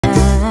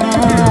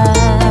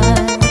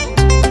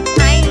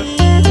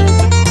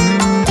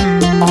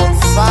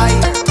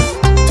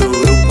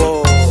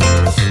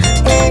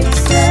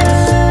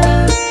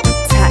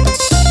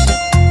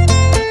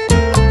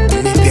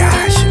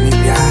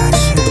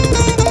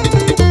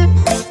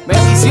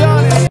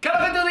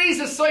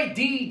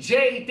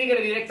DJ Tigre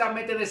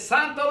directamente de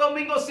Santo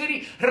Domingo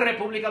City,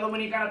 República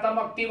Dominicana.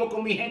 Estamos activos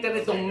con mi gente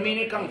de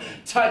Dominican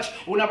Touch.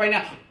 Una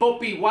vaina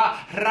popi wa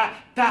ra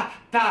ta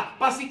ta.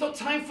 Pasito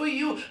time for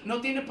you.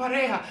 No tiene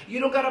pareja. You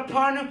don't got a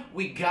partner?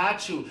 We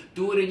got you.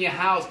 Do it in your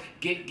house.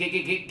 Get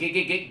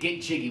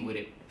jiggy with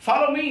it.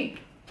 Follow me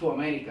to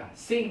America.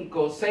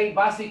 5, 6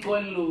 básico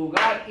en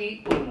lugar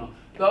y 1,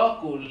 2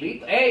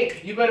 culitos. Hey,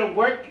 you better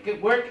work.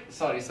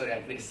 Sorry,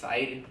 I'm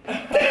excited.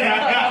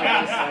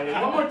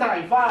 One more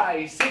time.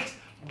 5, 6,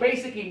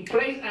 basic in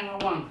place,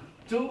 and 1,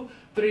 2,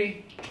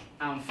 3,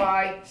 and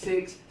 5,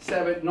 6,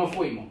 7. No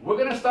fuimos. We're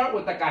gonna start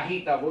with the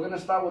cajita. We're gonna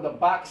start with the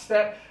back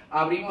step.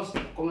 Abrimos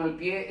con el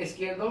pie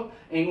izquierdo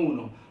en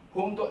 1.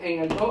 Junto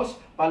en el 2,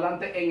 para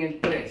adelante en el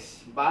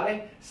 3,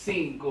 ¿vale?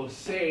 5,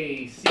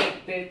 6,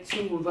 7,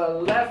 to the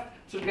left,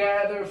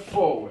 together,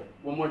 forward.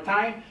 One more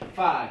time.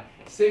 5,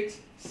 6,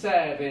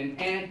 7,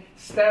 and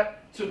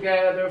step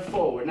together,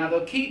 forward. Now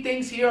the key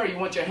things here are you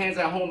want your hands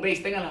at home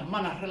base. Tengan las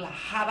manos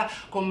relajadas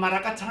con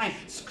maraca time.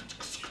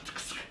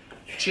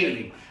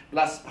 Chilling.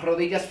 Las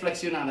rodillas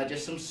flexionadas,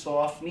 just some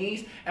soft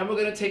knees. And we're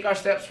going to take our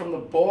steps from the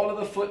ball of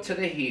the foot to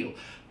the heel.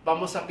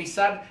 Vamos a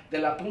pisar de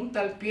la punta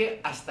del pie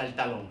hasta el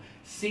talón.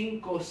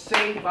 5,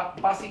 6,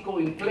 básico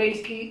in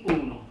place y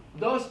 1,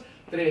 2,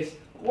 3,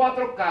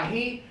 4,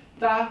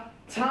 cajita,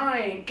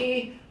 time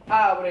y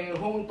abre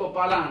junto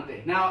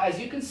pa'lante. Now, as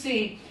you can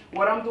see,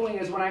 what I'm doing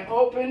is when I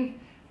open,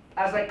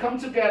 as I come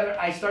together,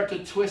 I start to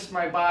twist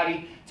my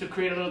body to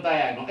create a little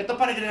diagonal. Esto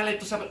para agregarle,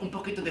 tú sabes, un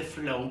poquito de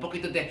flow, un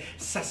poquito de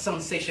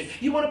sensation.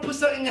 You want to put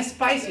something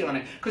spicy on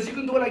it, because you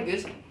can do it like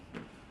this,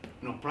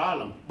 no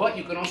problem. But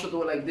you can also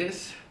do it like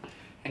this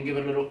and give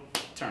it a little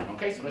turn.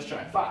 Okay, so let's try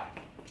it. 5,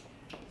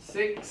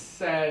 6,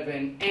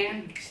 7,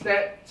 and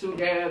step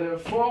together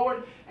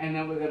forward, and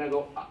then we're gonna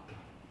go up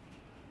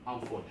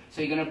on 4.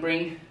 So you're gonna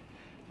bring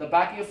the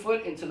back of your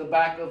foot into the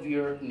back of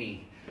your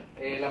knee.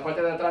 La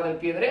parte de atrás del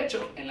pie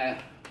derecho en la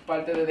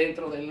parte de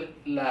dentro de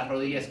la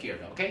rodilla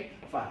izquierda. Okay,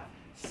 5,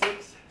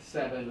 6,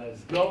 7,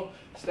 let's go.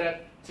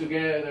 Step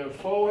together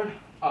forward,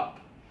 up.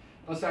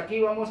 Entonces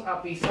aquí vamos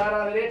a pisar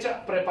a la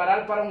derecha,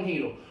 preparar para un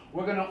giro.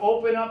 We're gonna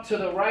open up to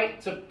the right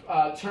to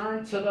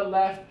turn to the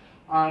left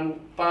on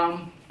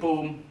bam,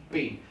 boom,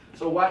 beam.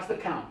 So watch the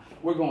count.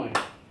 We're going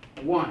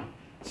 1,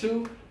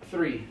 2,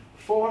 3,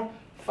 4,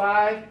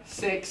 5,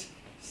 6,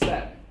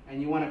 7.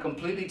 And you want to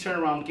completely turn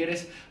around.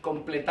 Quieres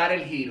completar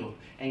el giro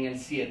en el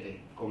 7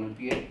 con el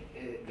pie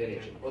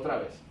derecho. Otra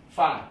vez.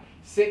 5,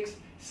 6,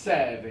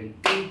 7.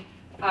 Y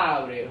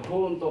abre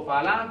junto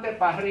para adelante,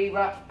 para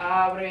arriba,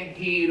 abre,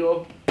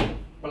 giro,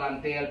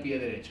 plantea el pie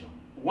derecho.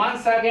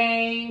 Once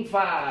again,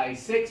 5,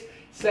 6,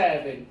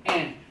 7,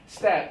 and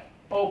step,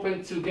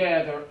 open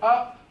together,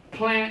 up,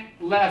 plant,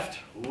 left,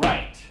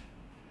 right.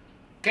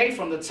 Okay,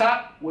 from the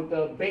top with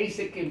the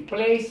basic in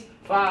place,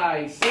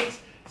 5, 6,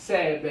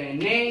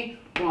 7, 8,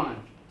 1,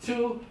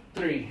 2,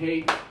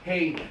 3,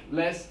 hey,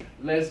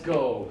 let's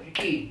go.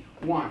 E,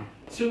 1,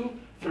 2,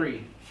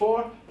 3,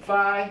 4,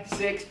 5,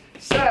 6,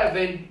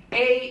 7,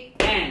 8,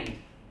 and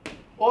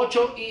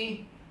 8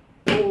 y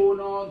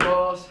 1,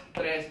 2,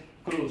 3,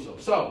 cruzo.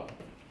 So,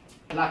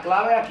 la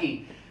clave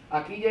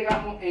aquí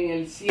llegamos en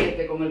el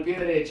 7 con el pie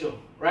derecho,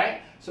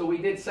 right? So we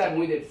did 7,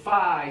 we did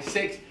 5,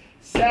 6,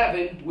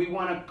 7, we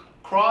want to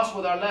cross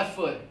with our left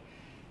foot.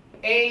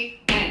 8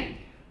 and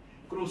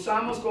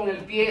cruzamos con el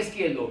pie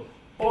izquierdo.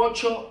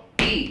 8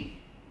 y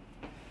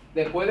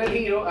después del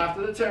giro,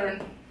 after the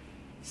turn,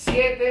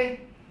 7,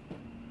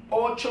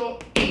 8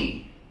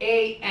 y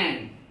 8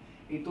 and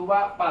y tú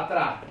vas para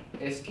atrás,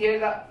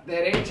 izquierda,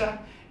 derecha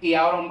y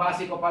ahora un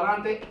básico para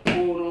adelante,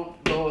 1,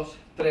 2,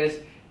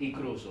 3 y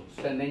cruzo.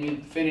 And then you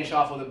finish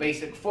off with a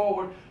basic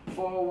forward,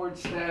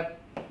 step,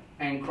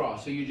 and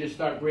cross. So you just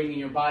start bringing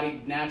your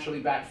body naturally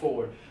back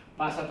forward.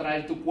 Vas a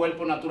traer tu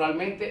cuerpo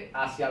naturalmente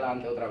hacia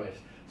adelante otra vez.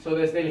 So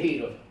desde el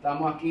giro,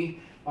 estamos aquí,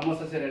 vamos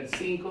a hacer el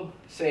 5,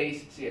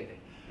 6, 7.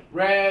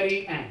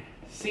 Ready, and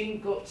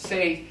 5,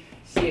 6,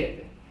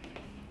 7.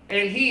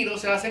 El giro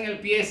se hace en el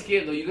pie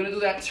izquierdo. You're going to do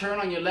that turn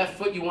on your left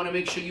foot. You want to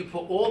make sure you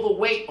put all the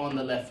weight on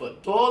the left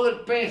foot. Todo el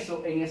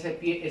peso en ese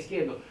pie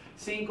izquierdo.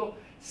 5,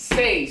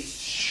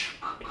 6.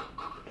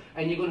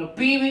 And you're going to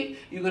pivot.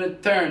 You're going to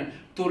turn.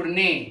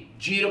 Tourné.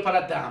 Giro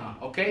para la dama.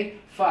 Okay?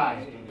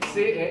 5,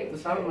 6. Tú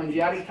sabes,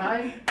 mangiare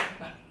time.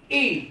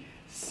 Y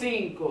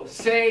 5,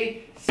 6,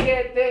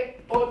 7,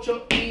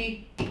 8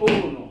 y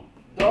 1,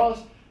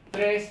 2,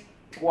 3,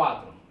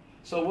 4.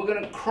 So we're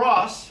going to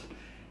cross.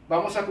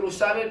 Vamos a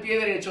cruzar el pie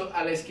derecho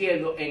al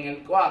izquierdo en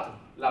el 4,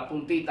 la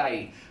puntita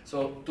ahí.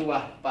 So, tú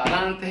vas para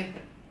adelante,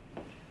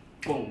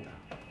 punta.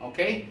 ¿Ok?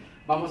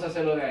 Vamos a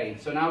hacerlo de ahí.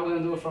 So now we're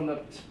going to do it from the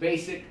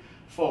basic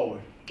forward.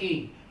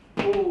 Y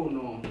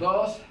 1,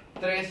 2,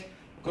 3,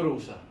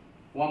 cruza.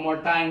 One more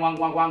time.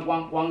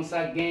 Once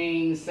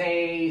again.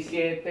 6,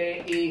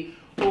 7 y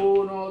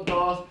 1,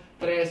 2,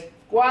 3,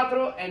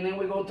 4. And then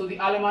we go to the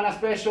Alemana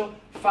special.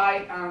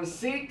 5 and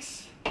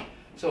 6.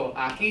 So,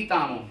 aquí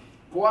estamos.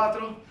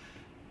 4.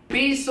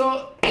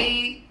 Piso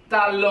y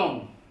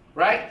talón,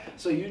 right?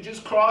 So you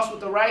just cross with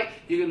the right.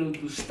 You're going to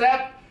do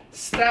step,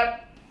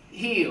 step,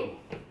 heel.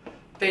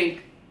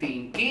 Think,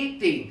 tinky,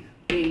 ting,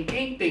 ting,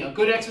 ting, ting. A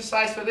good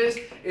exercise for this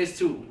is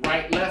to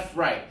right, left,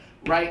 right.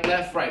 Right,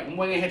 left, right. Un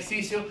buen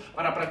ejercicio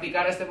para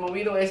practicar este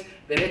movido es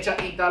derecha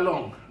y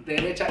talón,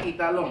 derecha y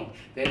talón,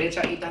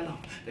 derecha y talón,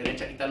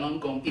 derecha y talón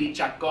con y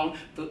chacón.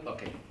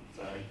 Ok,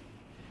 sorry.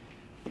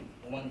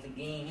 Once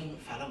again,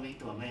 follow me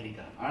to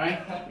America. All right?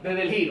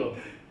 Desde el giro.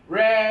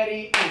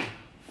 Ready, and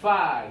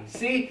 5,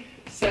 6,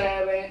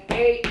 7,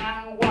 8,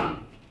 and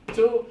 1,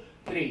 2,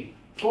 3,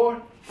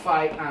 4,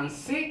 5, and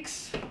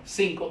 6,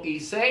 5 y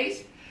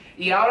 6.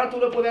 Y ahora tú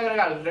le puedes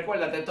agregar,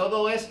 recuérdate,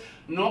 todo es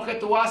no que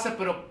tú haces,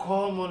 pero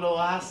cómo lo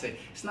haces.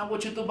 It's not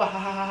what you do, but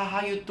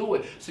how you do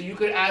it. So you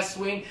could add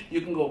swing,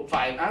 you can go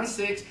 5 and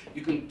 6,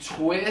 you can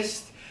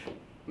twist,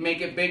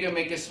 make it bigger,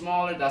 make it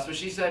smaller, that's what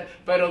she said.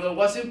 Pero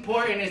what's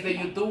important is that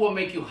you do what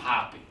make you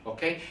happy,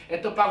 ¿ok?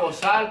 Esto es para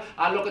gozar,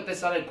 haz lo que te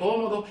sale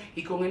cómodo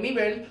y con el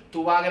nivel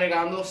tú vas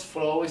agregando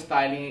flow,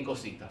 styling y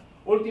cositas.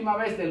 Última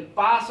vez del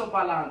paso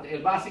para adelante,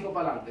 el básico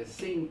para adelante.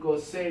 5,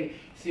 6,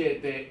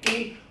 7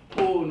 y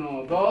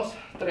 1, 2,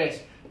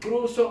 3.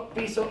 Cruzo,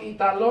 piso y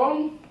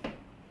talón.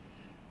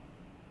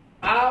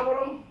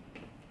 Abro,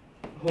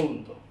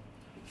 junto.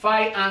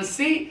 5 and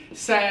 6,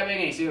 7,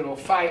 8. So you go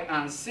 5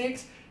 and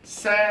 6,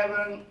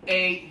 7,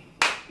 8.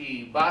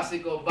 Y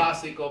básico,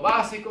 básico,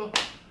 básico.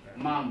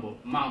 Mambo,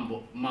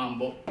 mambo,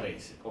 mambo,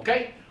 basic. ¿Ok?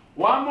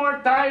 One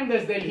more time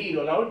desde el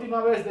giro. La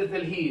última vez desde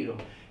el giro.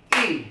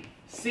 Y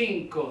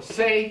 5,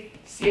 6,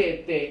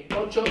 7,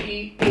 8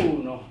 y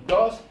 1,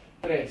 2,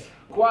 3,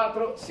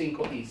 4,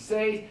 5 y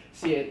 6,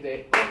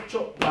 7,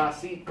 8,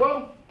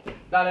 básico.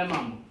 Dale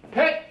mambo.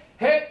 Hey,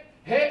 hey,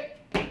 hey.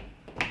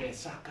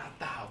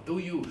 Desacatado. Do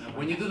you?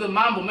 When you do the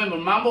mambo, remember,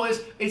 mambo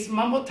it's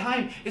mambo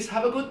time. It's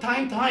have a good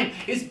time.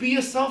 It's be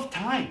yourself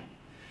time.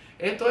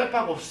 Esto es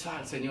para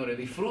gozar, señores.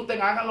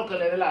 Disfruten, hagan lo que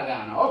les dé la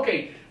gana. Ok,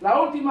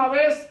 la última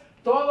vez.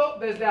 Todo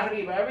desde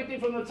arriba, everything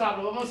from the top.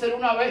 Lo vamos a hacer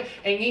una vez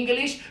en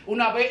English,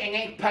 una vez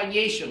en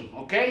Spanish,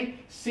 ¿ok?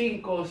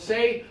 5,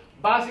 6,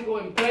 básico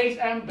in place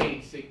and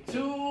basic.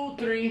 2,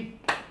 3,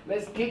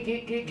 let's get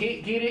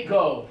it,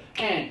 go.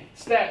 And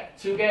step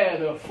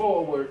together,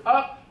 forward,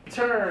 up,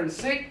 turn,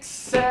 6,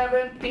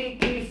 7,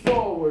 pinky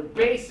forward,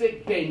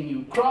 basic, then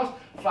you cross,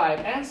 5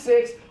 and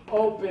 6,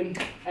 open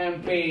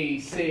and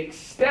basic,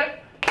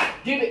 step.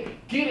 Get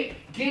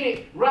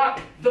it, rock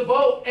the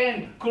boat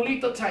and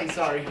culito tight,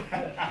 sorry.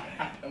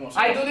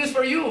 I do this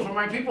for you, for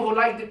my people who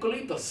like the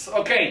culitos.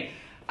 Ok,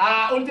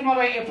 última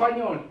vez,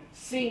 español.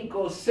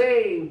 5,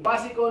 6,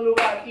 básico en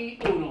lugar y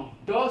 1,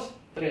 2,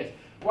 3,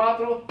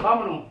 4,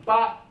 vámonos,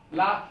 pa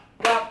la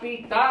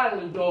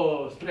capital.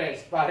 2,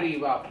 3, para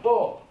arriba,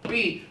 po,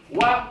 pi,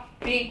 wa,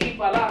 tiki,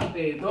 para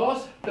adelante.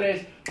 2,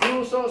 3,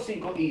 cruzo,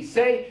 5 y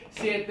 6,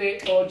 7,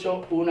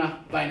 8,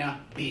 una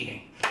vaina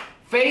bien.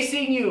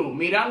 Facing you,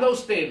 mirando a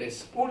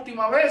ustedes.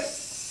 Última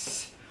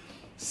vez.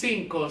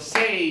 5,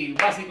 6,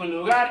 básico en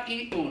lugar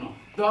y 1,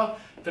 2,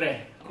 3,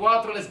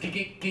 4, let's get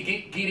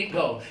it,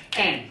 go.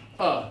 And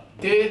 1,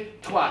 2,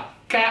 3,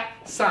 4,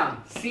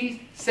 5, 6,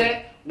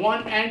 7,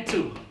 1 and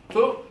 2,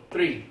 2,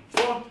 3,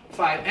 4,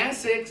 5 and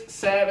 6,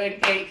 7,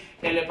 8.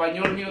 El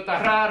español mío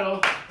está raro.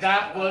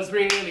 That was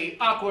really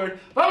awkward.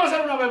 Vamos a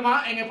hacer una vez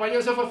más. En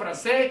español se fue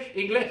francés,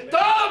 inglés,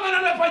 todo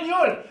menos el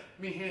español.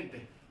 Mi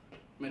gente,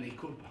 me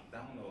disculpa.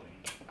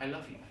 I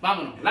love you.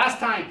 Vámonos. Last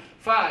time.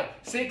 5,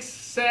 6,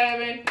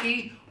 7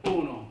 y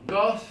 1,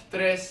 2,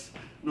 3.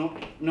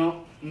 No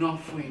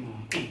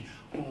fuimos. Y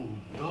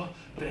 1, 2,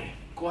 3,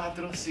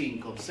 4,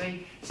 5,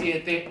 6,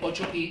 7,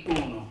 8 y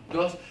 1,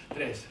 2,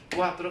 3,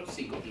 4,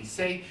 5 y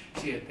 6,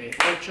 7,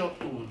 8,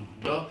 1,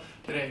 2,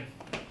 3.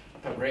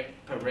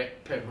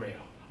 Perreo.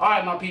 All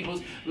right, my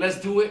peoples. Let's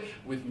do it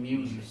with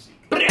music.